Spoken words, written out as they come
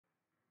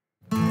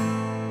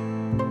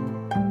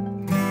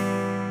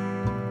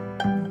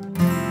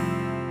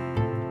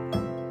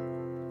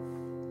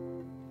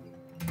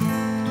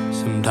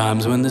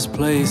Sometimes when this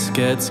place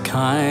gets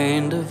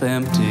kind of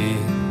empty,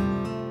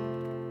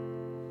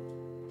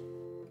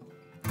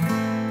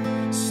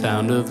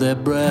 sound of their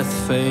breath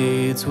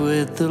fades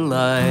with the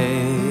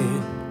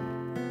light.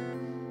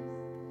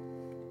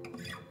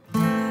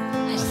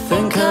 I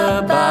think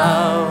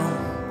about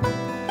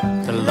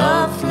the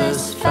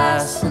loveless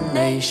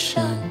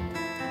fascination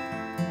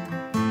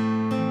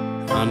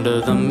under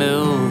the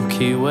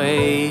Milky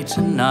Way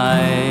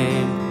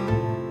tonight.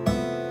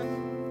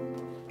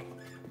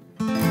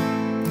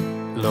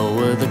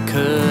 Lower the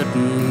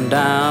curtain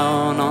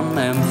down on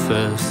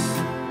Memphis.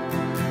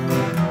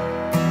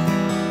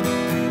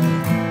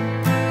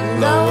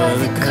 Lower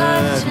the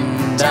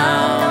curtain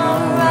down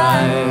on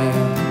Rye.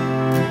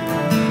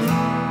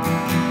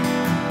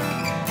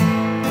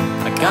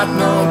 I got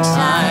no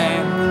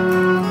time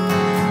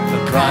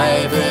for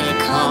private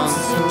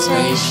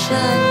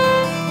consultation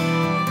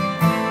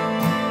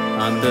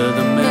under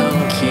the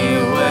Milky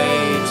Way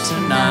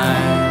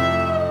tonight.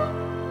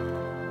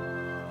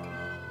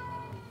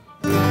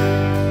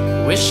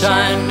 Wish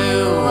I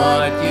knew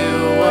what you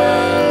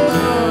were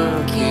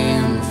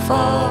looking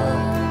for.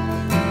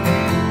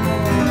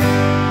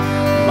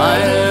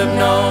 Might have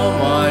known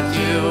what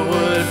you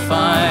would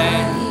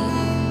find.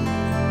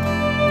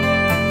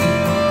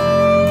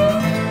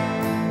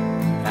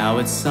 Now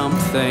it's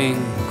something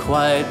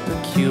quite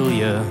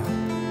peculiar,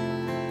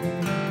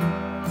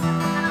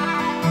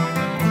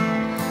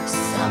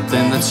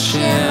 something that's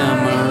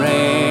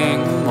shimmering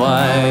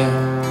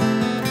white.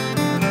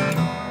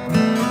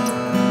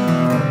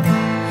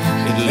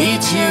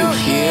 Leads you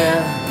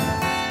here,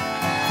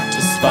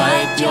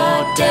 despite your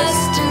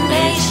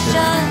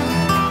destination,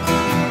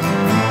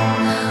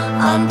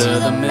 under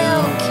the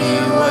Milky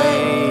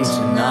Way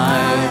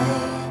tonight.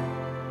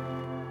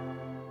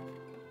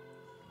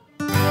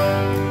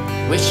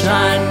 Wish I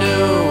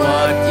knew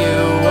what you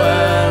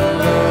were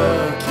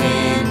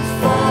looking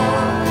for.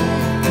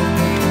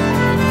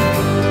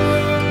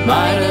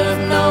 Might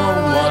have known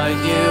what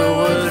you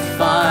would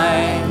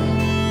find.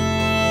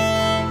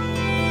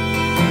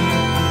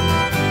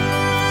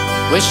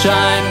 Wish I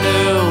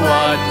knew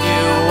what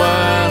you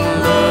were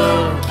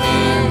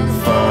looking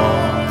for.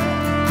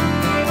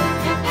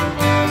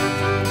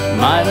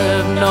 Might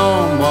have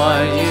known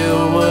what you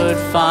would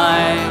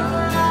find.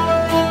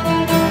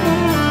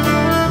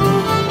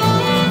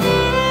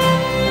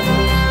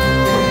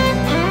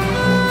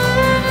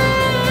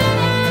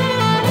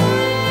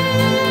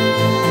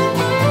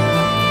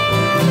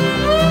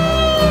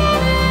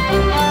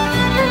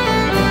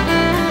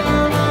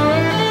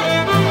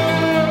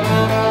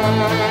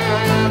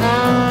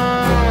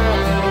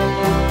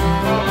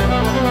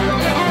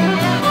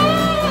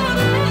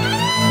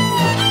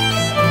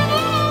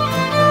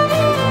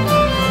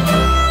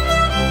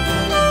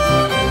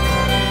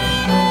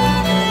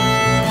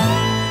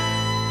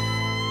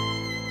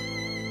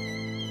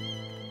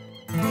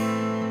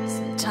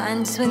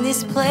 When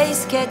this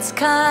place gets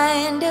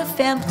kind of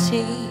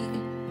empty,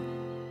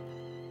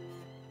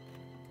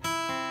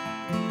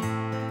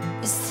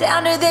 the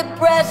sound of their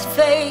breath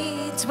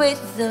fades with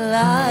the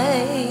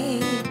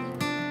light.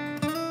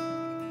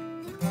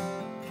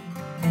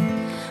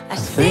 I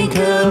think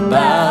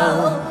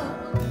about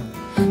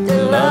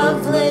the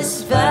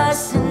loveless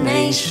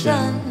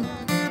fascination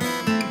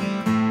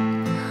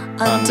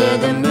under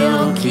the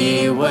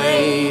Milky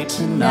Way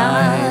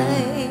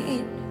tonight.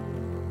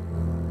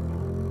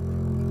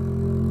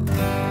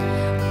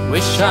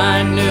 Wish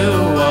I knew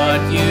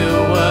what you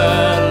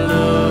were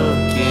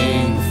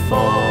looking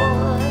for.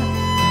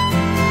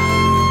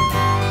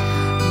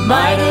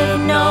 Might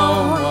have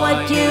known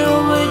what you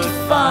would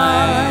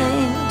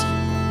find.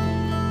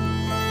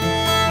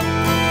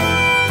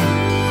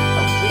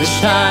 Wish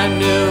I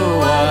knew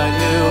what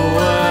you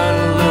were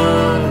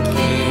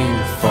looking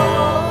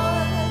for.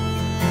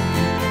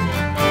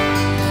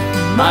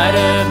 Might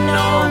have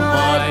known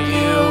what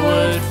you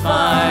would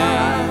find.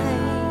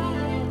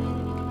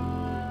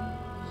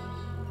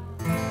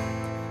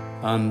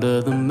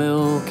 Under the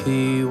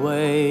Milky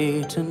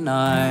Way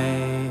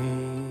tonight.